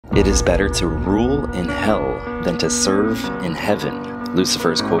It is better to rule in hell than to serve in heaven,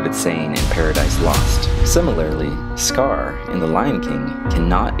 Lucifer is quoted saying in Paradise Lost. Similarly, Scar in The Lion King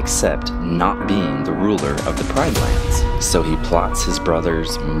cannot accept not being the ruler of the Pride Lands, so he plots his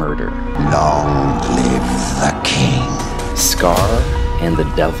brother's murder. Long live the king. Scar and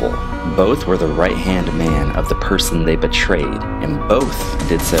the devil. Both were the right-hand man of the person they betrayed, and both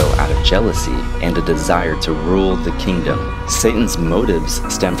did so out of jealousy and a desire to rule the kingdom. Satan's motives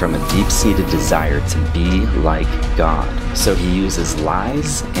stem from a deep-seated desire to be like God, so he uses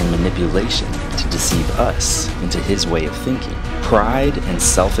lies and manipulation to deceive us into his way of thinking. Pride and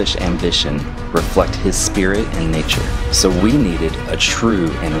selfish ambition reflect his spirit and nature, so we needed a true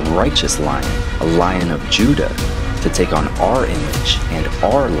and righteous lion, a Lion of Judah, to take on our image and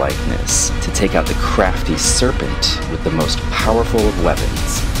our likeness, to take out the crafty serpent with the most powerful of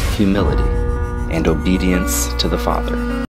weapons, humility and obedience to the Father.